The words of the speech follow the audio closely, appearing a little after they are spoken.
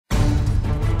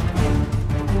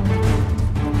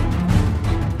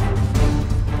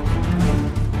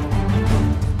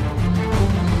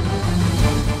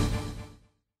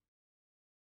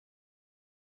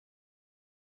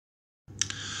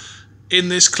In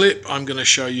this clip I'm going to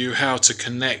show you how to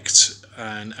connect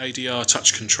an ADR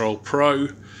Touch Control PRO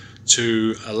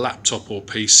to a laptop or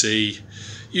PC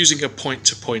using a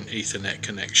point-to-point Ethernet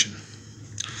connection.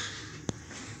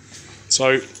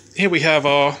 So here we have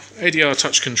our ADR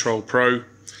Touch Control PRO.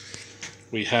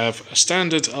 We have a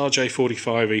standard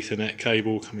RJ45 Ethernet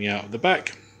cable coming out of the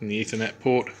back in the Ethernet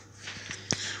port,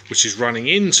 which is running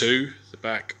into the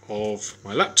back of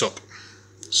my laptop.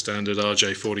 Standard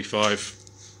RJ45,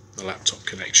 the laptop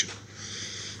connection.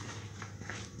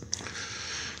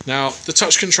 Now the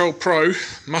Touch Control PRO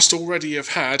must already have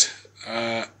had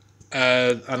an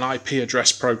IP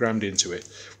address programmed into it,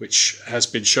 which has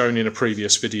been shown in a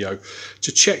previous video.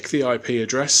 To check the IP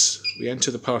address, we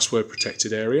enter the password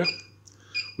protected area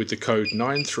with the code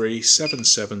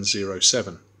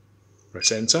 937707.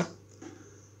 Press enter,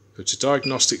 go to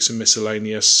diagnostics and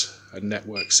miscellaneous and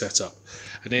network setup,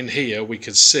 and in here we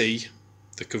can see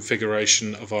the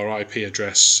configuration of our IP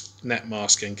address, net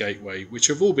mask and gateway, which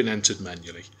have all been entered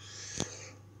manually. So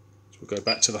we'll go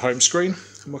back to the home screen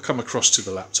and we'll come across to the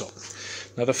laptop.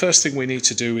 Now the first thing we need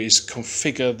to do is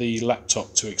configure the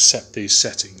laptop to accept these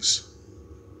settings.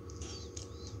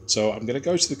 So I'm going to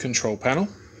go to the control panel.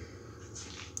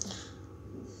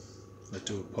 I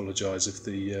do apologise if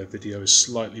the video is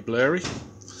slightly blurry.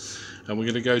 And we're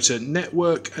going to go to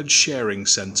Network and Sharing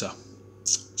Center,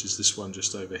 which is this one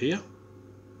just over here.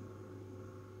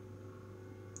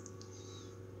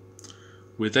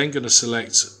 We're then going to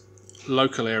select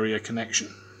Local Area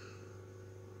Connection.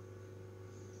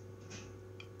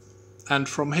 And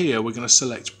from here we're going to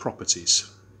select Properties.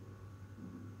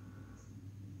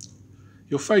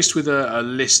 You're faced with a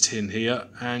list in here,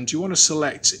 and you want to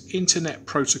select Internet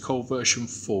Protocol version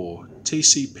 4,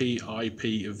 TCP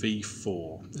IP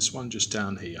v4, this one just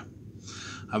down here.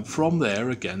 And from there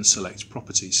again select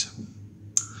Properties.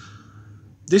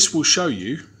 This will show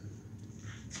you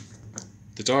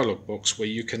the dialog box where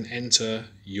you can enter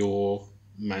your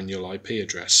manual IP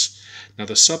address. Now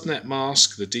the subnet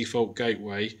mask, the default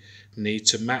gateway, need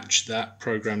to match that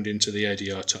programmed into the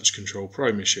ADR Touch Control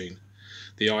PRO machine.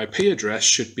 The IP address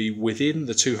should be within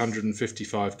the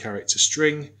 255 character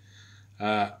string.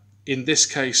 In this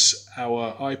case,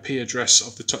 our IP address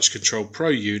of the Touch Control PRO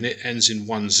unit ends in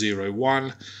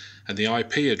 101, and the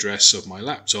IP address of my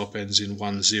laptop ends in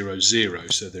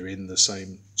 100, so they're in the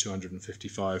same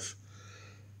 255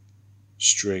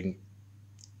 string.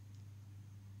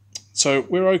 So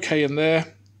we're okay in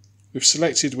there. We've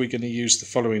selected we're going to use the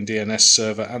following DNS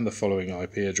server and the following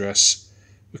IP address.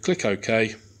 We click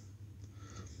OK.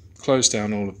 Close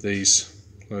down all of these,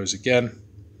 close again,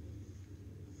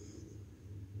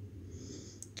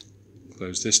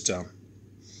 close this down.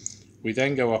 We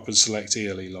then go up and select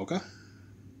ELE Logger,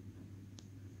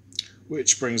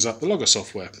 which brings up the Logger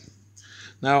software.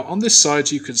 Now on this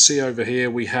side you can see over here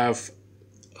we have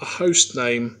a host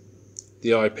name,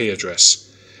 the IP address.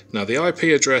 Now the IP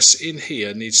address in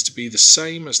here needs to be the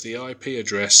same as the IP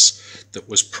address that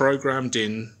was programmed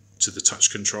in to the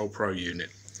Touch Control PRO unit.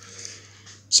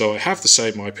 So I have the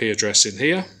same IP address in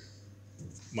here.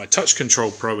 My Touch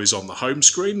Control PRO is on the home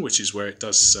screen, which is where it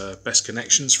does best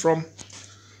connections from.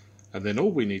 And then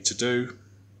all we need to do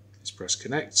is press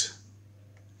connect.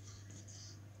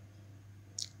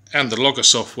 And the Logger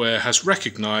software has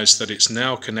recognized that it's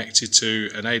now connected to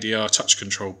an ADR Touch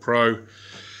Control PRO.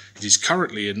 It is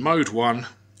currently in mode 1,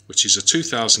 which is a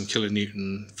 2000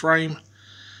 kilonewton frame.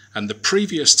 And the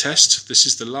previous test, this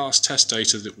is the last test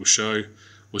data that will show,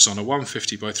 was on a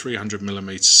 150 by 300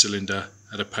 mm cylinder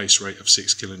at a pace rate of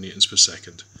 6 kilonewtons per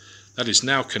second. That is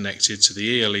now connected to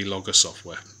the ELE Logger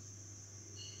software.